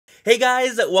Hey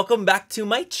guys, welcome back to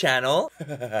my channel.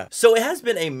 So it has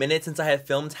been a minute since I have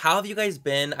filmed. How have you guys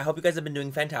been? I hope you guys have been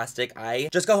doing fantastic. I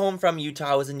just got home from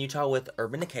Utah. I was in Utah with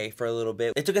Urban Decay for a little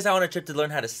bit. They took us out on a trip to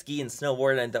learn how to ski and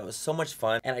snowboard, and that was so much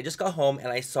fun. And I just got home and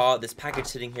I saw this package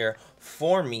sitting here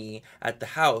for me at the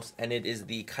house, and it is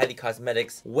the KYLIE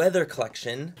Cosmetics Weather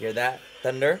Collection. Hear that?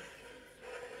 Thunder?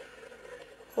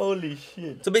 Holy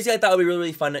shit. So basically I thought it would be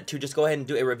really fun to just go ahead and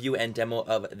do a review and demo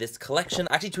of this collection.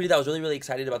 I actually tweeted that I was really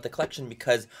excited about the collection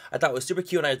because I thought it was super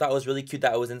cute, and I thought it was really cute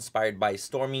that it was inspired by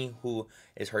Stormy, who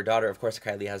is her daughter. Of course,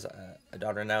 KYLIE has a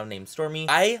daughter now named Stormy.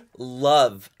 I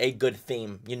love a good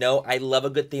theme, you know? I love a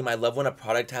good theme. I love when a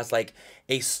product has like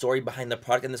a story behind the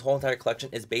product, and this whole entire collection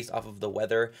is based off of the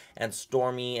weather and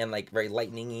stormy and like very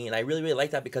lightningy, and I really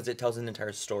like that because it tells an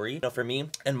entire story. You know, for me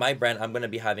and my brand, I'm gonna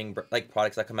be having like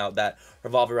products that come out that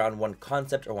revolve around one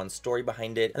concept or one story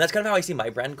behind it, and that's kind of how I see my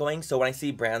brand going. So when I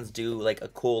see brands do like a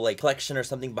cool like collection or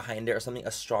something behind it, or something,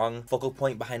 a strong focal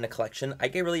point behind a collection, I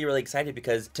get really excited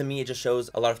because to me it just shows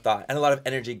a lot of thought and a lot of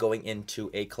energy going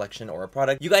into a collection or a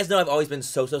product. You guys know I've always been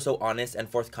so honest and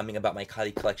forthcoming about my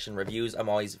KYLIE collection reviews. I'm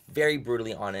always very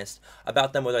brutally honest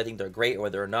about them, whether I think they're great or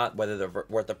whether or not, whether they're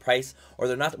worth the price or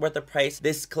they're not worth the price.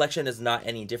 This collection is not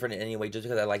any different in any way. Just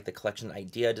because I like the collection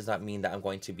idea does not mean that I'm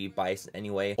going to be biased in any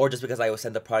way, or just because I was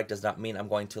sent the product does not mean I'm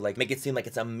going to like make it seem like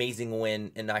it's amazing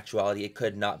when in actuality it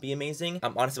could not be amazing.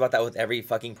 I'm honest about that with every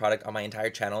fucking product on my entire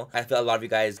channel. I feel a lot of you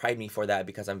guys pride me for that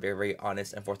because I'm very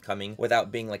honest and forthcoming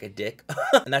without being like a dick.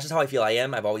 And that's just how I feel I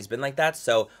am. I've always been like that.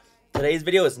 So today's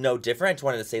video is no different. I just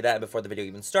wanted to say that before the video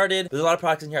even started. There's a lot of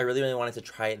products in here. I really wanted to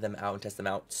try them out and test them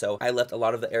out. So I left a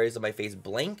lot of the areas of my face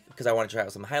blank because I wanted to try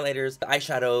out some highlighters, the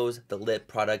eyeshadows, the lip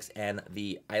products, and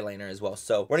the eyeliner as well.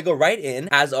 So we're gonna go right in.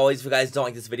 As always, if you guys don't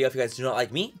like this video, if you guys do not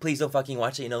like me, please don't fucking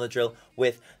watch it. You know the drill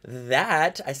with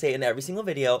that. I say it in every single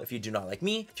video. If you do not like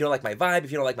me, if you don't like my vibe,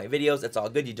 if you don't like my videos, it's all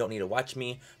good. You don't need to watch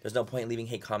me. There's no point in leaving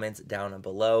hate comments down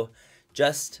below.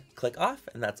 Just click off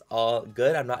and that's all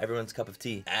good. I'm not everyone's cup of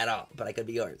tea at all, but I could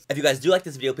be yours. If you guys do like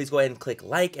this video, please go ahead and click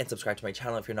like and subscribe to my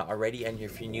channel if you're not already. And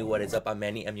if you're new, what is up? I'm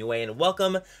MannyMua, and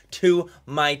welcome to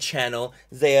my channel.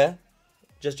 Zaya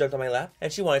just jumped on my lap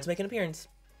and she wanted to make an appearance.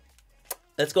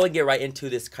 Let's go and get right into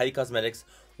this KYLIE Cosmetics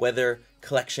Weather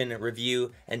Collection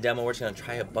review and demo. We're just gonna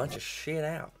try a bunch of shit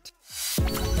out.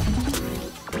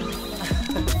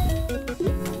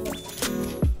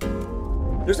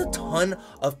 There's a ton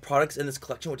of products in this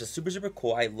collection, which is super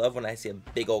cool. I love when I see a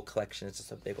big old collection. It's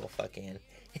just a big old fucking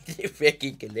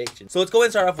collection. So let's go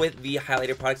and start off with the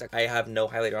highlighter products. I have no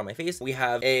highlighter on my face. We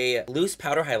have a loose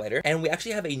powder highlighter, and we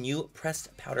actually have a new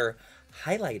pressed powder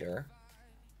highlighter.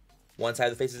 One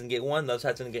side of the face is gonna get one, the other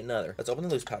side's gonna get another. Let's open the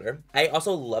loose powder. I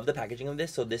also love the packaging of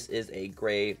this. So this is a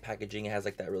gray packaging. It has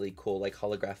like that really cool like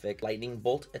holographic lightning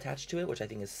bolt attached to it, which I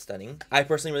think is stunning. I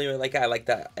personally really like it. I like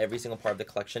that every single part of the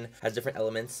collection has different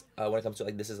elements when it comes to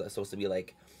like, this is supposed to be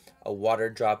like a water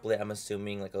droplet, I'm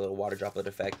assuming, like a little water droplet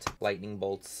effect. Lightning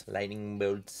bolts,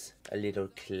 a little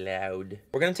cloud.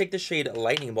 We're gonna take the shade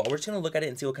Lightning Bolt. We're just gonna look at it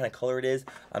and see what kind of color it is.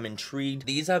 I'm intrigued.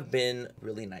 These have been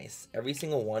really nice. Every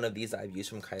single one of these I've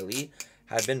used from KYLIE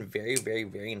have been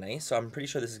very nice. So I'm pretty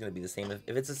sure this is gonna be the same.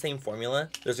 If it's the same formula,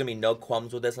 there's gonna be no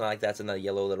qualms with this, and I like that's in the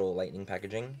yellow little lightning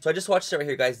packaging. So I just watched it right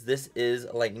here, guys. This is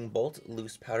Lightning Bolt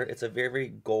loose powder. It's a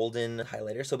very golden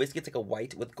highlighter. So basically it's like a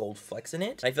white with gold flecks in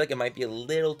it. I feel like it might be a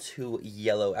little too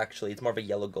yellow, actually. It's more of a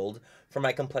yellow gold for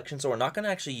my complexion, so we're not gonna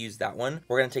actually use that one.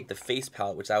 We're gonna take the face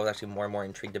palette, which I was actually more and more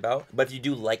intrigued about. But if you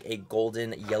do like a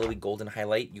golden, yellowy golden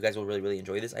highlight, you guys will really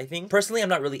enjoy this, I think. Personally, I'm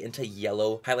not really into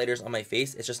yellow highlighters on my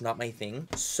face. It's just not my thing.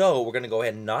 So we're gonna go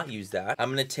ahead and not use that. I'm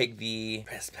gonna take the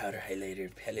pressed powder highlighter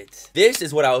palette. This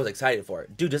is what I was excited for.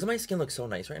 Dude, doesn't my skin look so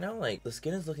nice right now? Like, the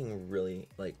skin is looking really,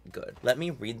 like, good. Let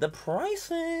me read the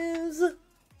prices.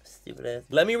 Stupid ass.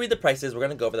 Let me read the prices. We're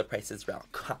gonna go over the prices real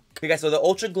quick. Okay, guys, so the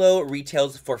Ultra Glow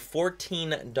retails for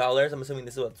 $14. I'm assuming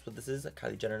this is what this is, a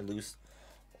Kylie Jenner loose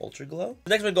Ultra Glow.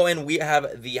 Next one, go in, we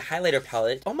have the highlighter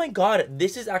palette. Oh my god,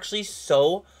 this is actually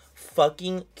so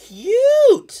fucking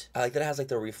cute. I like that it has like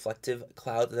the reflective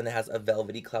cloud, and then it has a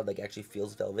velvety cloud, like actually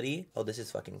feels velvety. Oh, this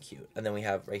is fucking cute. And then we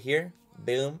have right here,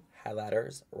 boom,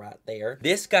 highlighters right there.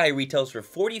 This guy retails for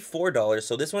 $44,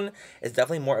 so this one is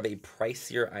definitely more of a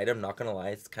pricier item, not gonna lie.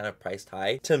 It's kind of priced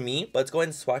high to me. But let's go ahead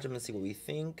and swatch them and see what we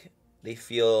think. They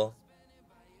feel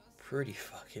pretty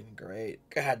fucking great.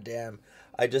 God damn.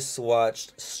 I just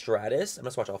swatched Stratus. I'm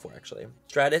gonna swatch all four, actually.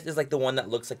 Stratus is like the one that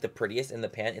looks like the prettiest in the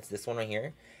pan. It's this one right here.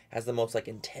 It has the most like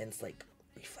intense like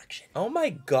reflection. Oh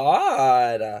my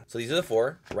god. So these are the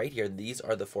four right here. These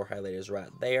are the four highlighters right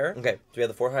there. Okay, so we have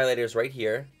the four highlighters right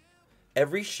here.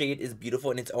 Every shade is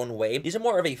beautiful in its own way. These are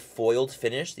more of a foiled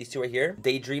finish. These two right here,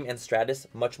 Daydream and Stratus,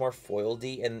 much more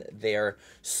foiledy in their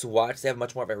swatch. They have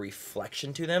much more of a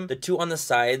reflection to them. The two on the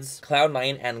sides,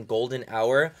 Cloud9 and Golden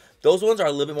Hour, those ones are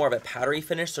a little bit more of a powdery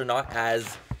finish. They're not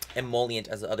as emollient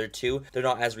as the other two. They're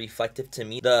not as reflective to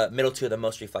me. The middle two are the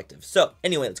most reflective. So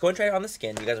anyway, let's go and try it on the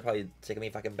skin. You guys are probably sick of me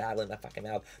fucking battling that fucking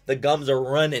mouth. The gums are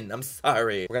running. I'm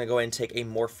sorry. We're gonna go ahead and take a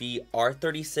Morphe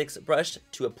R36 brush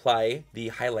to apply the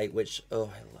highlight, which,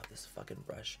 oh, I love this fucking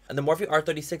brush. And the Morphe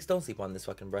R36, don't sleep on this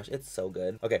fucking brush. It's so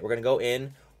good. Okay, we're gonna go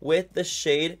in with the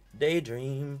shade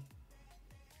Daydream.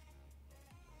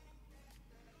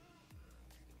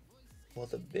 Well,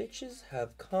 the bitches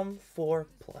have come for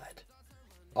blood.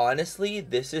 Honestly,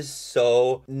 this is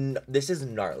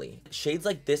gnarly. Shades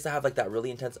like this that have like that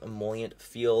really intense emollient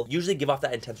feel usually give off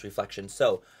that intense reflection.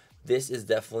 So this is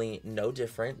definitely no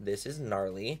different. This is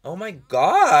gnarly. Oh my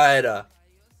god.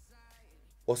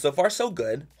 Well, so far so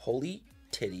good. Holy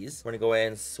titties. We're gonna go ahead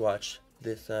and swatch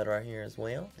this side right here as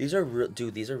well. These are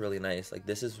dude, these are really nice. Like,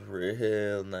 this is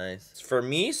real nice. For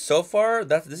me, so far,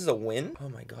 this is a win. Oh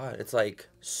my god. It's like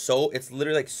it's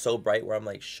literally like so bright where I'm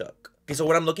like shook. Okay, so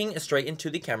when I'm looking straight into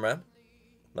the camera,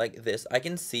 like this, I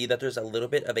can see that there's a little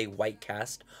bit of a white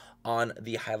cast on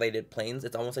the highlighted planes.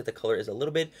 It's almost like the color is a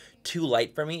little bit too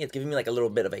light for me. It's giving me like a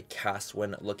little bit of a cast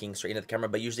when looking straight into the camera,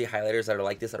 but usually highlighters that are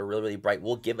like this, that are really, really bright,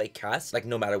 will give a cast. Like,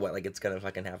 no matter what, like, it's gonna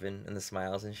fucking happen in the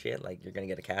smiles and shit. Like, you're gonna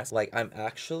get a cast. Like, I'm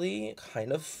actually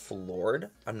kind of floored.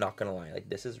 I'm not gonna lie. Like,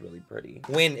 this is really pretty.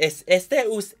 Win. Este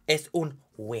es un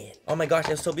win. Oh my gosh,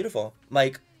 it's so beautiful.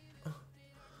 Like,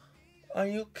 are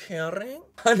you kidding?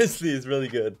 Honestly, it's really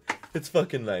good. It's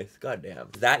fucking nice. God damn.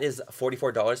 That is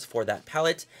 $44 for that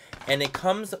palette. And it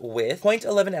comes with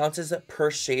 0.11 ounces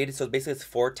per shade. So basically it's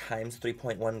 4 times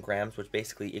 3.1 grams, which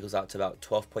basically equals out to about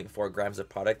 12.4 grams of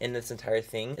product in this entire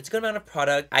thing. It's a good amount of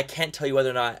product. I can't tell you whether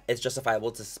or not it's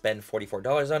justifiable to spend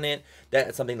 $44 on it.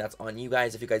 That's something that's on you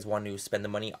guys. If you guys want to spend the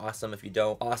money, awesome. If you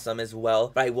don't, awesome as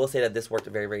well. But I will say that this worked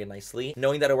very, very nicely.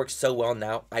 Knowing that it works so well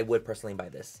now, I would personally buy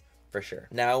this for sure.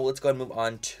 Now let's go ahead and move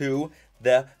on to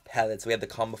the palettes. We have the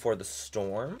Calm Before the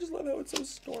Storm. I just love how it's so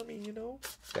stormy, you know?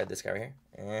 Got this guy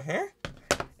right here.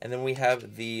 And then we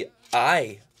have the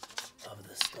Eye of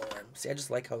the Storm. See, I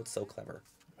just like how it's so clever.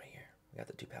 Right here. We got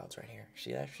the two palettes right here.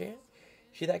 See that shit?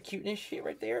 See that cuteness shit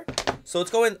right there? So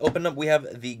let's go and open up. We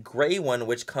have the gray one,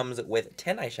 which comes with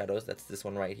 10 eyeshadows. That's this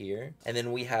one right here. And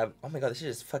then we have, oh my god, this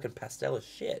is just fucking pastel as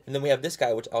shit. And then we have this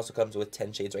guy, which also comes with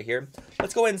 10 shades right here.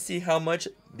 Let's go ahead and see how much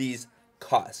these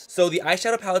cost. So the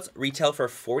eyeshadow palettes retail for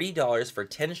 $40 for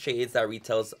 10 shades. That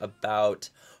retails about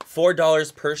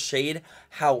 $4 per shade.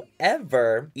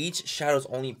 However, each shadow is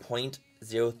only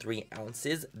 0.03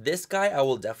 ounces. This guy, I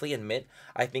will definitely admit,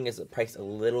 I think is priced a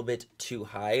little bit too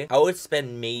high. I would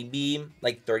spend maybe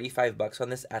like 35 bucks on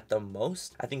this at the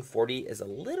most. I think 40 is a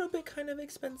little bit kind of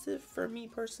expensive for me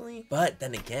personally. But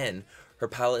then again, her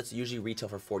palettes usually retail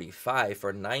for 45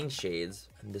 for 9 shades,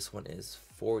 and this one is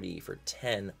 40 for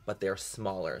 10, but they're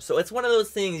smaller. So it's one of those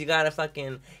things you gotta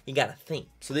think.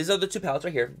 So these are the two palettes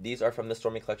right here. These are from the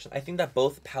Stormy collection. I think that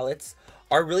both palettes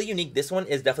are really unique. This one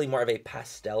is definitely more of a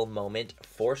pastel moment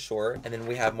for sure. And then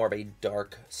we have more of a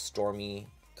dark Stormy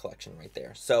collection right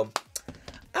there. So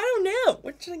I don't know.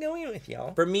 What should I go in with,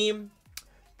 y'all? For me,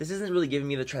 this isn't really giving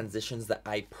me the transitions that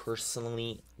I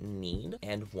personally need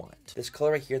and want. This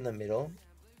color right here in the middle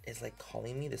is like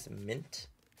calling me, this mint.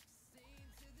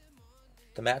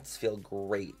 The mattes feel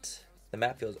great. The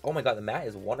matte feels, oh my god, the matte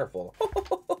is wonderful.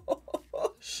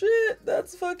 Shit,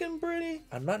 that's fucking pretty.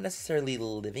 I'm not necessarily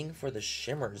living for the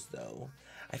shimmers though.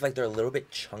 I feel like they're a little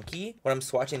bit chunky when I'm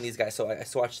swatching these guys. So I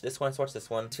swatched this one, I swatched this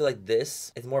one. I feel like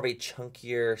this is more of a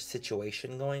chunkier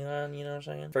situation going on, you know what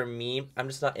I'm saying? For me, I'm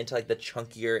just not into like the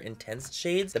chunkier, intense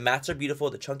shades. The mattes are beautiful.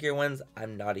 The chunkier ones,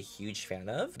 I'm not a huge fan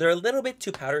of. They're a little bit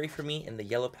too powdery for me in the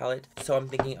yellow palette. So I'm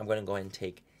thinking I'm gonna go ahead and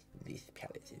take these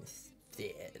palettes instead.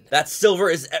 That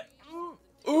silver is,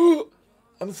 ooh,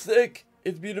 I'm sick.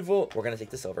 It's beautiful. We're gonna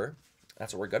take the silver.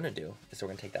 That's what we're gonna do. So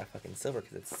we're gonna take that fucking silver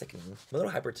because it's sickening. I'm a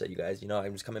little hyper today, you guys. You know,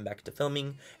 I'm just coming back to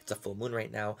filming. It's a full moon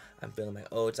right now. I'm feeling my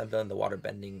oats. I'm feeling the water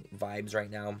bending vibes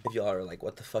right now. If y'all are like,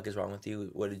 what the fuck is wrong with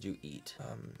you? What did you eat?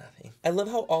 Nothing. I love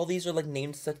how all these are like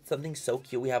named something so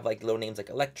cute. We have like little names like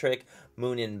Electric,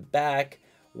 Moon in Back,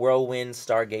 Whirlwind,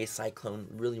 Stargaze, Cyclone,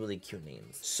 really, really cute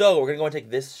names. So we're gonna go and take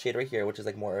this shade right here, which is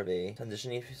like more of a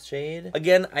transition-y shade.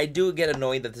 Again, I do get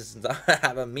annoyed that this does not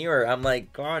have a mirror. I'm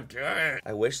like, god damn it.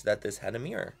 I wish that this had a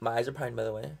mirror. My eyes are primed, by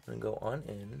the way. I'm gonna go on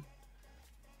in.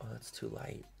 Oh, that's too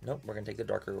light. Nope, we're gonna take the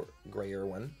darker, grayer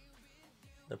one.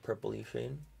 The purpley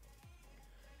shade.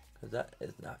 Because that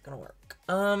is not gonna work.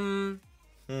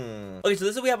 Okay, so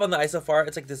this is what we have on the eye so far.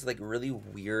 It's like this like really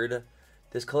weird.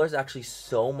 This color is actually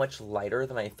so much lighter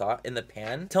than I thought in the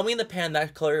pan. Tell me in the pan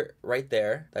that color right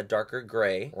there, that darker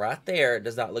gray, right there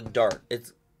does not look dark.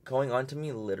 It's going on to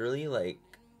me literally like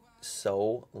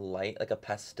so light, like a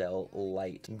pastel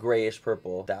light grayish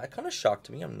purple. That kind of shocked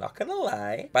me, I'm not gonna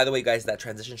lie. By the way guys, that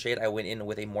transition shade, I went in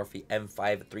with a Morphe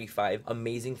M535.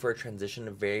 Amazing for a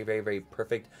transition, very, very, very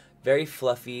perfect, very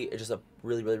fluffy. It's just a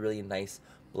really, really, really nice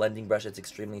blending brush. It's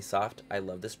extremely soft. I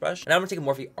love this brush. And I'm gonna take a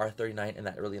Morphe R39 in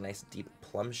that really nice deep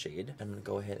plum shade. I'm gonna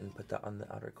go ahead and put that on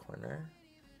the outer corner.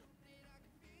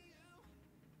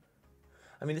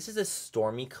 I mean, this is a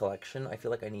stormy collection. I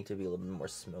feel like I need to be a little bit more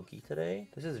smoky today.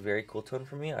 This is very cool tone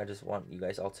for me. I just want you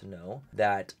guys all to know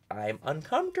that I'm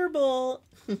uncomfortable.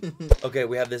 Okay,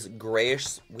 we have this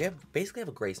grayish, basically have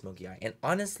a gray smoky eye. And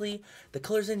honestly, the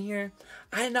colors in here,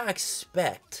 I did not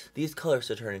expect these colors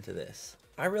to turn into this.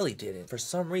 I really didn't. For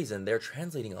some reason, they're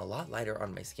translating a lot lighter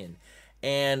on my skin.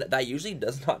 And that usually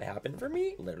does not happen for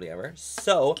me, literally ever.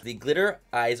 So, the glitter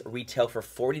eyes retail for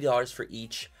 $40 for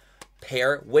each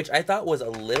pair, which I thought was a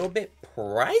little bit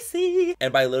pricey.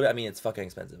 And by a little bit, I mean it's fucking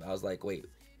expensive. I was like, wait,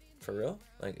 for real?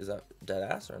 Like, is that dead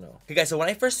ass or no? Okay guys, so when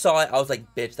I first saw it, I was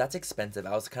like, bitch, that's expensive.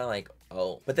 I was kind of like,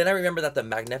 oh. But then I remember that the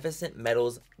Magnificent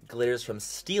Metals glitters from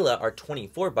Stila are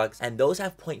 24 bucks, and those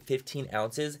have 0.15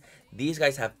 ounces. These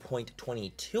guys have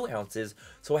 0.22 ounces,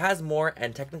 so it has more,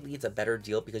 and technically it's a better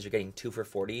deal because you're getting 2 for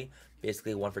 40,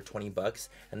 basically 1 for 20 bucks,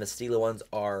 and the Stila ones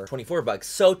are 24 bucks.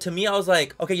 So to me, I was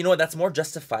like, okay, you know what, that's more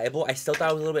justifiable. I still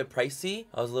thought it was a little bit pricey.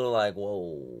 I was a little like,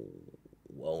 whoa,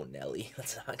 Nelly,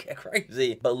 let's not get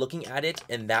crazy. But looking at it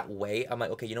in that way, I'm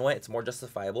like, okay, you know what? It's more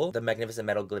justifiable. The Magnificent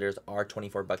Metal glitters are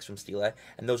 24 bucks from Stila,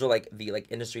 and those are like the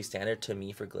industry standard to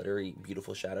me for glittery,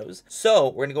 beautiful shadows. So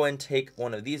we're gonna go ahead and take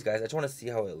one of these guys. I just want to see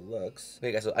how it looks.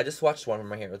 Okay, guys, so I just swatched one of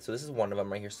them right here. So this is one of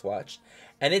them right here swatched,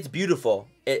 and it's beautiful.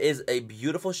 It is a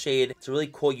beautiful shade. It's a really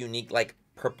cool, unique, like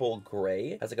purple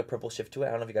gray. Has like a purple shift to it.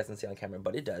 I don't know if you guys can see on camera,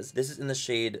 but it does. This is in the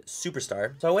shade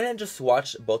Superstar. So I went and just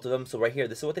swatched both of them. So right here,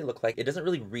 this is what they look like. It doesn't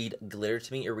really read glitter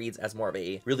to me. It reads as more of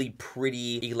a really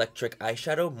pretty electric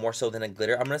eyeshadow, more so than a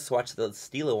glitter. I'm gonna swatch the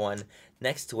Stila one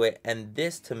next to it, and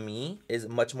this to me is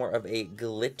much more of a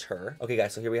glitter. Okay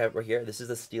guys, so here we have right here. This is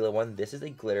the Stila one. This is a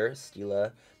glitter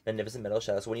Stila Magnificent Metal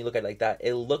shadow. So when you look at it like that,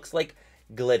 it looks like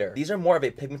glitter. These are more of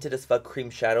a pigmented as fuck cream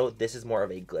shadow. This is more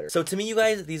of a glitter. So to me, you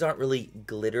guys, these aren't really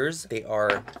glitters. They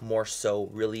are more so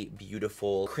really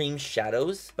beautiful cream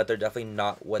shadows, but they're definitely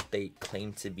not what they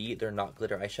claim to be. They're not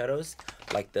glitter eyeshadows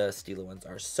like the Stila ones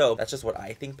are. So that's just what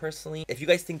I think personally. If you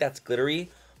guys think that's glittery,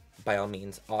 by all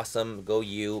means, awesome, go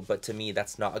you. But to me,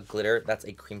 that's not a glitter. That's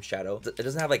a cream shadow. It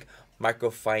doesn't have like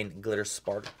microfine glitter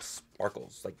sparkles.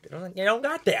 Like, you don't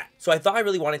got that. So I thought I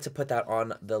really wanted to put that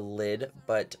on the lid,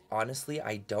 but honestly,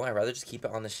 I don't. I'd rather just keep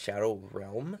it on the shadow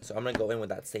realm. So I'm gonna go in with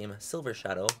that same silver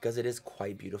shadow because it is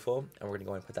quite beautiful. And we're gonna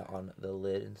go and put that on the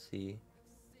lid and see.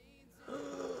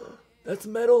 That's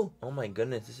metal. Oh my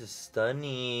goodness, this is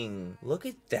stunning. Look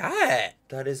at that.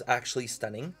 That is actually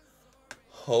stunning.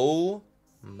 Oh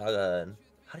my god.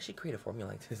 How did she create a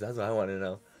formula like this? That's what I want to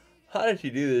know. How did she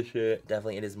do this shit?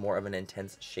 Definitely, it is more of an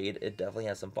intense shade. It definitely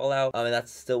has some fallout. And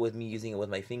that's still with me using it with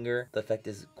my finger. The effect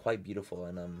is quite beautiful,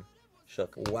 and I'm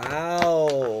shook.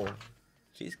 Wow.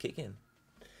 She's kicking.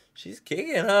 She's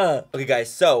kicking, huh? Okay, guys,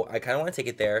 so I kind of want to take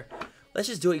it there. Let's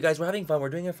just do it, you guys. We're having fun. We're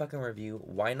doing a fucking review.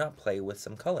 Why not play with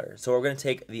some color? So we're going to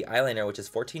take the eyeliner, which is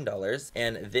 $14.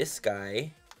 And this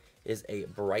guy is a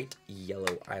bright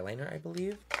yellow eyeliner, I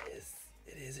believe.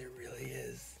 It really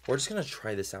is. We're just gonna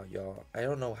try this out, y'all. I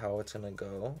don't know how it's gonna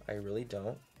go. I really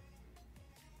don't.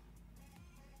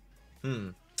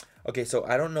 Okay, so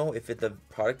I don't know if the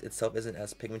product itself isn't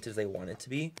as pigmented as I want it to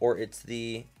be, or it's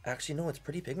the... Actually, no, it's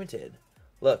pretty pigmented.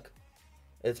 Look.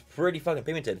 It's pretty fucking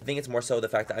pigmented. I think it's more so the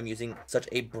fact that I'm using such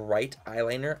a bright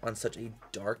eyeliner on such a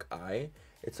dark eye.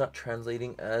 It's not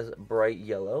translating as bright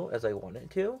yellow as I want it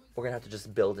to. We're gonna have to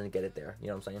just build and get it there. You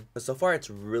know what I'm saying? But so far,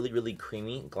 it's really, really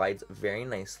creamy. Glides very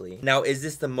nicely. Now, is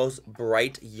this the most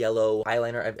bright yellow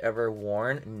eyeliner I've ever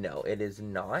worn? No, it is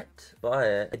not. But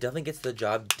it definitely gets the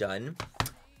job done.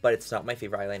 But it's not my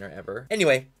favorite eyeliner ever.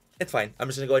 Anyway, it's fine. I'm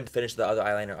just gonna go ahead and finish the other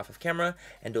eyeliner off of camera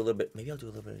and do a little bit. Maybe I'll do a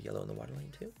little bit of yellow in the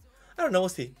waterline too. I don't know. We'll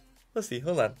see. We'll see.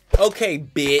 Hold on. Okay,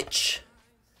 bitch.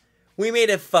 We made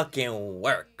it fucking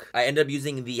work. I ended up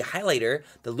using the highlighter,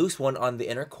 the loose one on the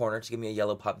inner corner to give me a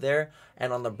yellow pop there,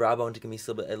 and on the brow bone to give me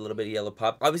a little bit of yellow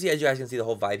pop. Obviously, as you guys can see, the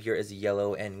whole vibe here is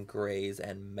yellow and grays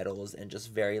and metals and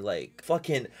just very like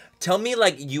fucking... Tell me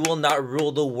like you will not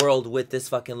rule the world with this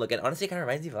fucking look. And honestly, it kind of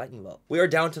reminds me of lightning bolt. We are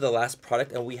down to the last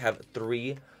product and we have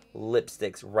 3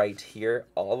 lipsticks right here.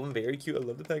 All of them very cute. I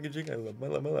love the packaging. I love them.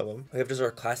 I love them. I love them. We have just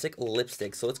our classic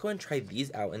lipsticks. So let's go ahead and try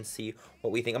these out and see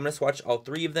what we think. I'm going to swatch all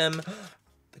 3 of them.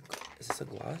 Is this a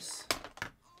gloss?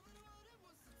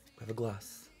 I have a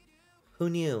gloss. Who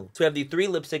knew? So we have the 3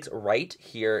 lipsticks right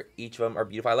here. Each of them are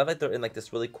beautiful. I love that they're in like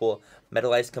this really cool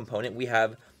metallized component. We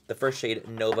have the first shade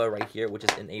Nova right here, which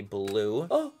is in a blue.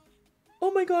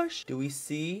 Oh my gosh. Do we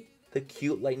see the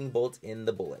cute lightning bolts in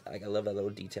the bullet? Like, I love that little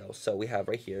detail. So we have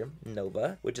right here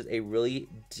Nova, which is a really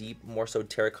deep, more so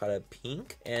terracotta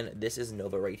pink. And this is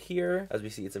Nova right here. As we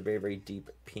see, it's a very, very deep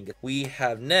pink. We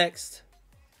have next,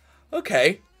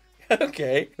 okay.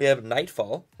 We have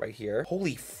Nightfall right here.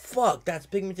 Holy fuck, that's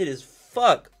pigmented as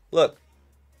fuck. Look.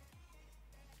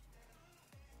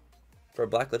 For a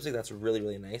black lipstick, that's really,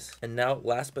 really nice. And now,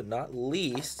 last but not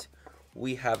least,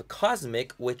 we have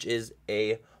Cosmic, which is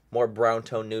a more brown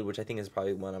tone nude, which I think is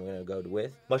probably one I'm going to go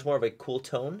with. Much more of a cool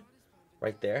tone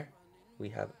right there. We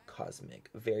have Cosmic.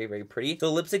 Very, very pretty.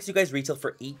 So lipsticks, you guys, retail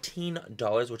for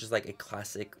 $18, which is like a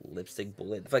classic lipstick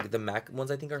bullet. I feel like the MAC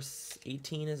ones, I think, are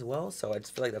 18 as well. So I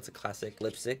just feel like that's a classic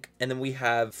lipstick. And then we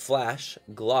have Flash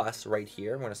Gloss right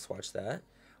here. I'm going to swatch that.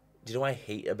 Do you know what I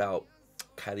hate about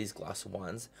KYLIE's gloss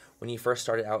wands? When you first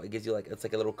start it out, it gives you like, it's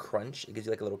like a little crunch. It gives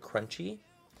you like a little crunchy.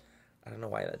 I don't know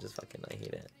why, that just fucking, I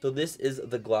hate it. So this is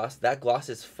the gloss. That gloss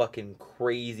is fucking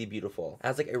crazy beautiful. It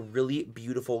has like a really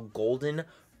beautiful golden,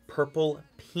 purple,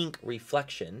 pink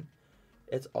reflection.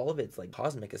 It's all of it's like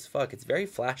cosmic as fuck. It's very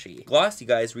flashy. Gloss, you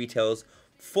guys, retails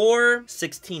for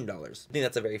 $16. I think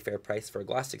that's a very fair price for a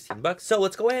gloss, 16 bucks. So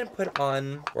let's go ahead and put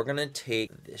on, we're gonna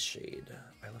take this shade.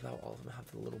 I love how all of them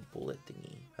have the little bullet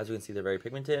thingy. As you can see, they're very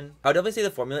pigmented. I would definitely say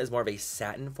the formula is more of a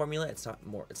satin formula. It's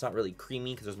not really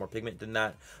creamy because there's more pigment than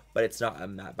that, but it's not a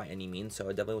matte by any means. So I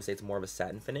definitely would say it's more of a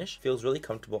satin finish. Feels really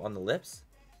comfortable on the lips.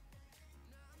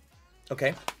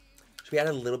 Okay. Should we add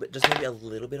a little bit, just maybe a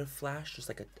little bit of flash, just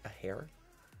like a hair?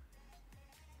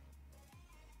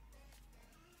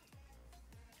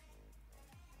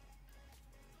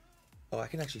 Oh, I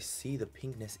can actually see the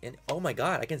pinkness in it. Oh my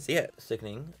god, I can see it.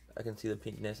 Sickening. I can see the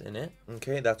pinkness in it.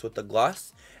 Okay, that's with the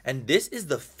gloss. And this is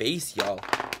the face, y'all.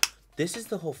 This is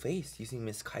the whole face using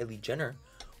Miss Kylie Jenner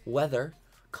Weather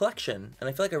collection. And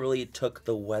I feel like I really took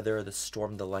the weather, the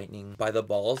storm, the lightning by the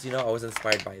balls. You know, I was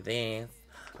inspired by this.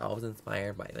 I was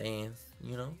inspired by this.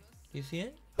 You know? You see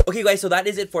it? Okay guys, so that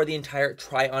is it for the entire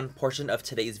try on portion of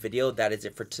today's video. That is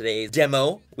it for today's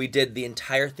demo. We did the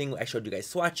entire thing. I showed you guys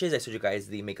swatches. I showed you guys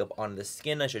the makeup on the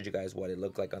skin. I showed you guys what it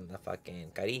looked like on the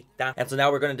fucking carita. And so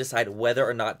now we're going to decide whether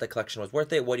or not the collection was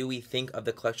worth it. What do we think of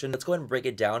the collection? Let's go ahead and break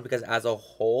it down, because as a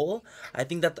whole, I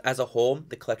think that as a whole,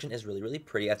 the collection is really, really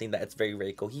pretty. I think that it's very,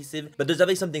 very cohesive, but there's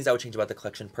definitely some things I would change about the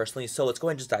collection personally. So let's go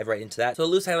ahead and just dive right into that. So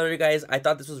loose highlighter, guys, I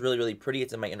thought this was really, really pretty.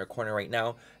 It's in my inner corner right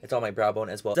now. It's on my brow bone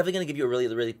as well. It's definitely going to give you a really,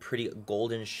 really pretty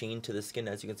golden sheen to the skin.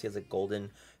 As you can see, it's a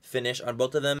golden finish on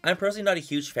both of them. I'm personally not a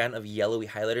huge fan of yellowy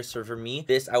highlighters, so for me,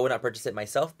 this, I would not purchase it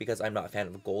myself because I'm not a fan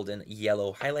of golden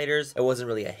yellow highlighters. It wasn't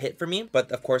really a hit for me,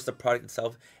 but of course the product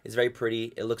itself is very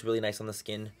pretty. It looks really nice on the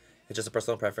skin. It's just a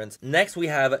personal preference. Next, we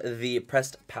have the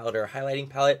Pressed Powder Highlighting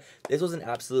Palette. This was an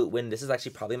absolute win. This is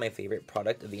actually probably my favorite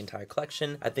product of the entire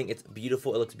collection. I think it's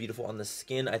beautiful. It looks beautiful on the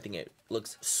skin. I think it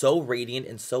looks so radiant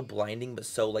and so blinding, but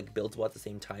so like buildable at the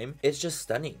same time. It's just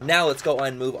stunning. Now let's go on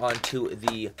and move on to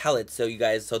the palettes. So you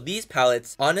guys, so these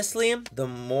palettes, honestly, the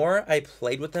more I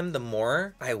played with them, the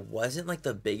more I wasn't like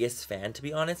the biggest fan, to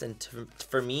be honest. And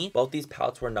for me, both these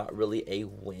palettes were not really a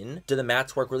win. Do the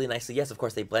mattes work really nicely? Yes, of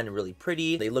course, they blend really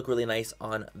pretty. They look really nice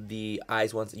on the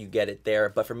eyes once you get it there,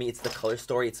 but for me, it's the color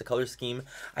story. It's the color scheme.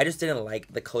 I just didn't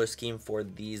like the color scheme for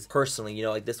these personally. You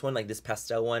know, like this one, like this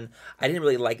pastel one, I didn't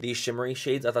really like these shimmery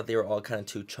shades. I thought they were all kind of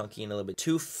too chunky and a little bit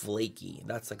too flaky.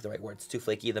 That's like the right word. It's too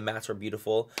flaky. The mattes were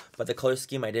beautiful, but the color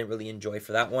scheme I didn't really enjoy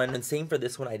for that one. And same for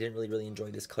this one. I didn't really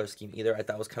enjoy this color scheme either. I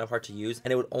thought it was kind of hard to use,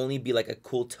 and it would only be like a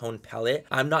cool tone palette.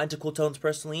 I'm not into cool tones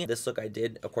personally. This look I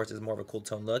did, of course, is more of a cool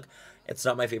tone look. It's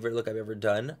not my favorite look I've ever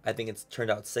done. I think it's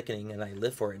turned out sickening, and I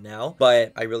live for it now,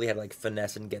 but I really had to like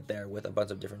finesse and get there with a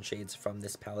bunch of different shades from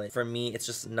this palette. For me, it's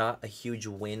just not a huge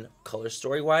win color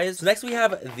story wise. So next we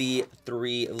have the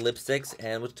 3 lipsticks,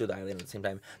 and let's do the eyeliner at the same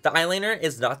time. The eyeliner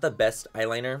is not the best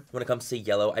eyeliner when it comes to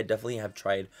yellow. I definitely have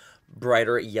tried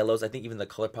brighter yellows. I think even the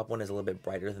ColourPop one is a little bit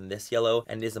brighter than this yellow,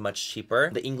 and it is much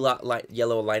cheaper. The Inglot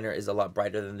yellow liner is a lot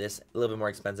brighter than this, a little bit more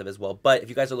expensive as well. But if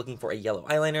you guys are looking for a yellow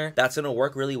eyeliner, that's going to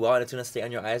work really well, and it's going to stay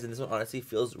on your eyes. And this one honestly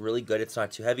feels really good. It's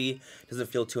not too heavy, doesn't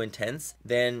feel too intense.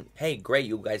 Then hey, great,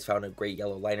 you guys found a great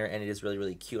yellow liner, and it is really,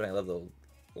 really cute. And I love the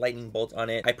lightning bolt on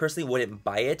it. I personally wouldn't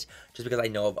buy it just because I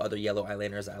know of other yellow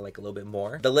eyeliners I like a little bit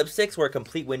more. The lipsticks were a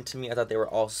complete win to me. I thought they were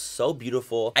all so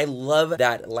beautiful. I love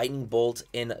that lightning bolt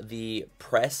in the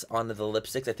press on the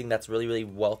lipsticks. I think that's really, really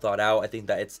well thought out. I think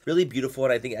that it's really beautiful,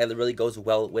 and I think it really goes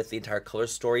well with the entire color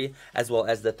story as well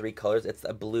as the 3 colors. It's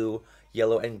a blue,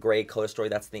 yellow, and gray color story.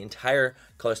 That's the entire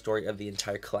color story of the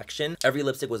entire collection. Every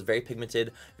lipstick was very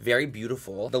pigmented, very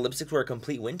beautiful. The lipsticks were a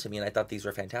complete win to me, and I thought these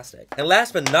were fantastic. And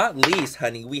last but not least,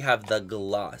 honey, we have the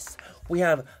gloss. We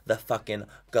have the fucking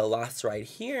gloss right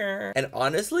here. And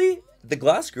honestly, the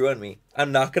gloss grew on me.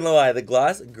 I'm not gonna lie, the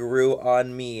gloss grew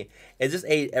on me. Is this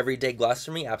a everyday gloss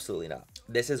for me? Absolutely not.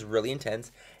 This is really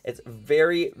intense. It's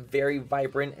very, very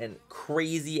vibrant and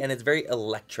crazy, and it's very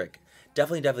electric.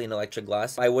 Definitely an electric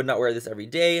gloss. I would not wear this every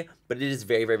day, but it is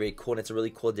very, very, very cool, and it's a really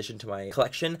cool addition to my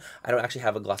collection. I don't actually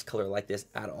have a gloss color like this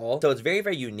at all, so it's very,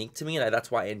 very unique to me, and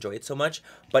that's why I enjoy it so much.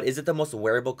 But is it the most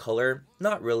wearable color?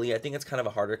 Not really. I think it's kind of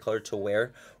a harder color to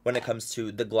wear when it comes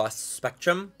to the gloss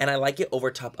spectrum, and I like it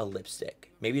over top a lipstick.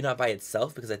 Maybe not by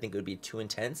itself because I think it would be too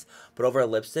intense, but over a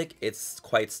lipstick, it's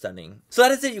quite stunning. So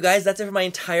that is it, you guys. That's it for my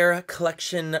entire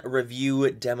collection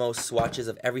review, demo, swatches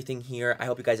of everything here. I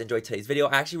hope you guys enjoyed today's video.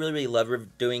 I actually really, really love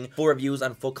doing full reviews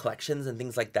on full collections and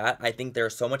things like that. I think they're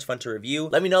so much fun to review.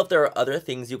 Let me know if there are other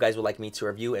things you guys would like me to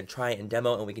review and try and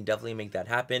demo, and we can definitely make that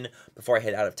happen before I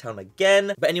head out of town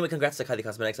again. But anyway, congrats to KYLIE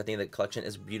Cosmetics. I think the collection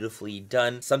is beautifully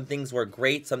done. Some things were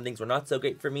great, some things were not so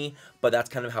great for me, but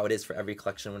that's kind of how it is for every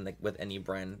collection when, like, with any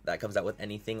brand that comes out with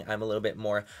anything. I'm a little bit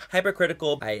more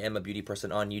hypercritical. I am a beauty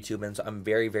person on YouTube, and so I'm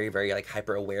very, very, very like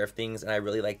hyper aware of things, and I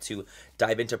really like to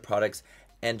dive into products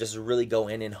and just really go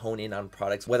in and hone in on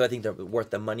products, whether I think they're worth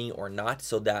the money or not.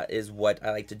 So that is what I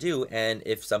like to do. And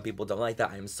if some people don't like that,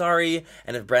 I'm sorry.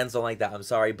 And if brands don't like that, I'm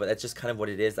sorry. But that's just kind of what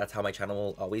it is. That's how my channel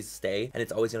will always stay. And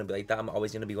it's always going to be like that. I'm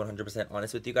always going to be 100%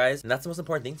 honest with you guys. And that's the most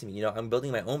important thing to me. You know, I'm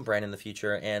building my own brand in the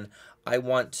future, and I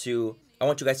want you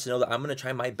guys to know that I'm going to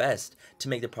try my best to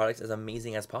make the products as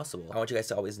amazing as possible. I want you guys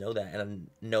to always know that, and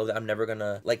know that I'm never going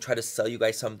to like try to sell you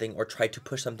guys something or try to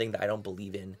push something that I don't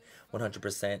believe in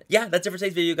 100%. Yeah, that's it for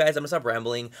today's video, guys. I'm going to stop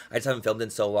rambling. I just haven't filmed in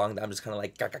so long that I'm just kind of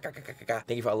like,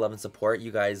 Thank you for all the love and support.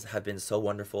 You guys have been so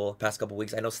wonderful the past couple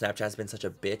weeks. I know Snapchat has been such a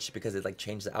bitch because it like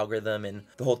changed the algorithm and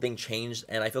the whole thing changed,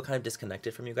 and I feel kind of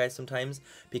disconnected from you guys sometimes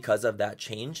because of that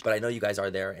change. But I know you guys are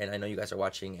there, and I know you guys are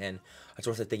watching, and I just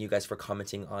want to say thank you guys for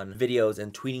commenting on videos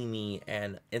and tweeting me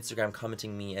and Instagram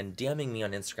commenting me and DMing me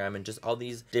on Instagram and just all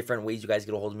these different ways you guys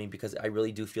get a hold of me, because I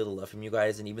really do feel the love from you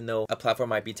guys. And even though a platform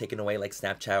might be taken away like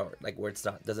Snapchat, or like where it's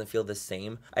not, doesn't feel the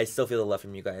same, I still feel the love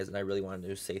from you guys, and I really wanted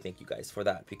to say thank you guys for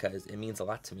that because it means a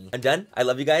lot to me. I'm done. I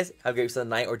love you guys. Have a great rest of the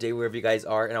night or day wherever you guys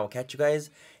are, and I will catch you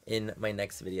guys in my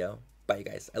next video. Bye, you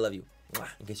guys. I love you. Mwah.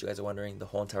 In case you guys are wondering, the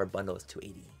whole entire bundle is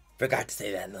 $280. Forgot to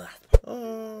say that in the last part.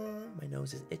 Oh, my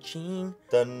nose is itching.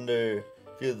 Thunder.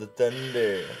 Feel the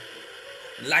thunder.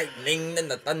 Lightning and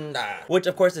the thunder. Which,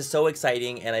 of course, is so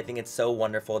exciting, and I think it's so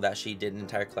wonderful that she did an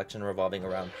entire collection revolving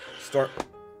around Storm.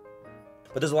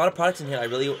 But there's a lot of products in here I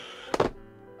really... I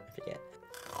forget.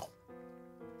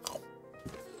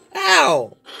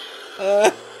 Ow!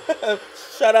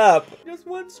 Shut up. Just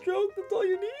one stroke, that's all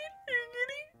you need?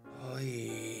 Are you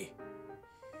kidding? Oy.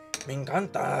 Me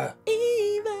encanta.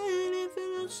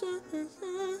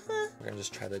 We're gonna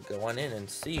just try to go on in and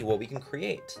see what we can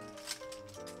create.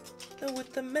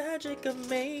 With the magic of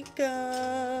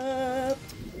makeup.